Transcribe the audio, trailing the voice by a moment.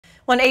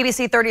On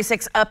ABC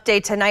 36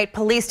 update tonight,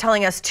 police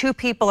telling us 2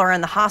 people are in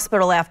the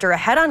hospital after a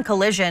head-on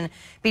collision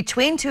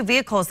between 2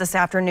 vehicles this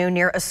afternoon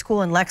near a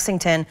school in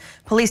Lexington.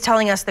 Police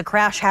telling us the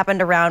crash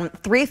happened around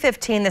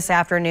 3:15 this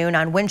afternoon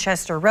on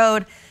Winchester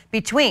Road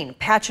between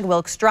Patch and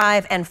Wilkes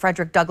Drive and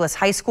Frederick Douglass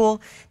High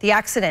School. The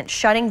accident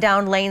shutting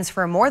down lanes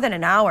for more than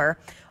an hour.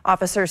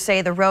 Officers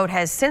say the road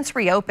has since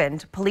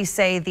reopened. Police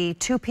say the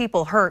 2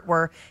 people hurt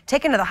were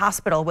taken to the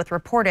hospital with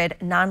reported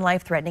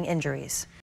non-life-threatening injuries.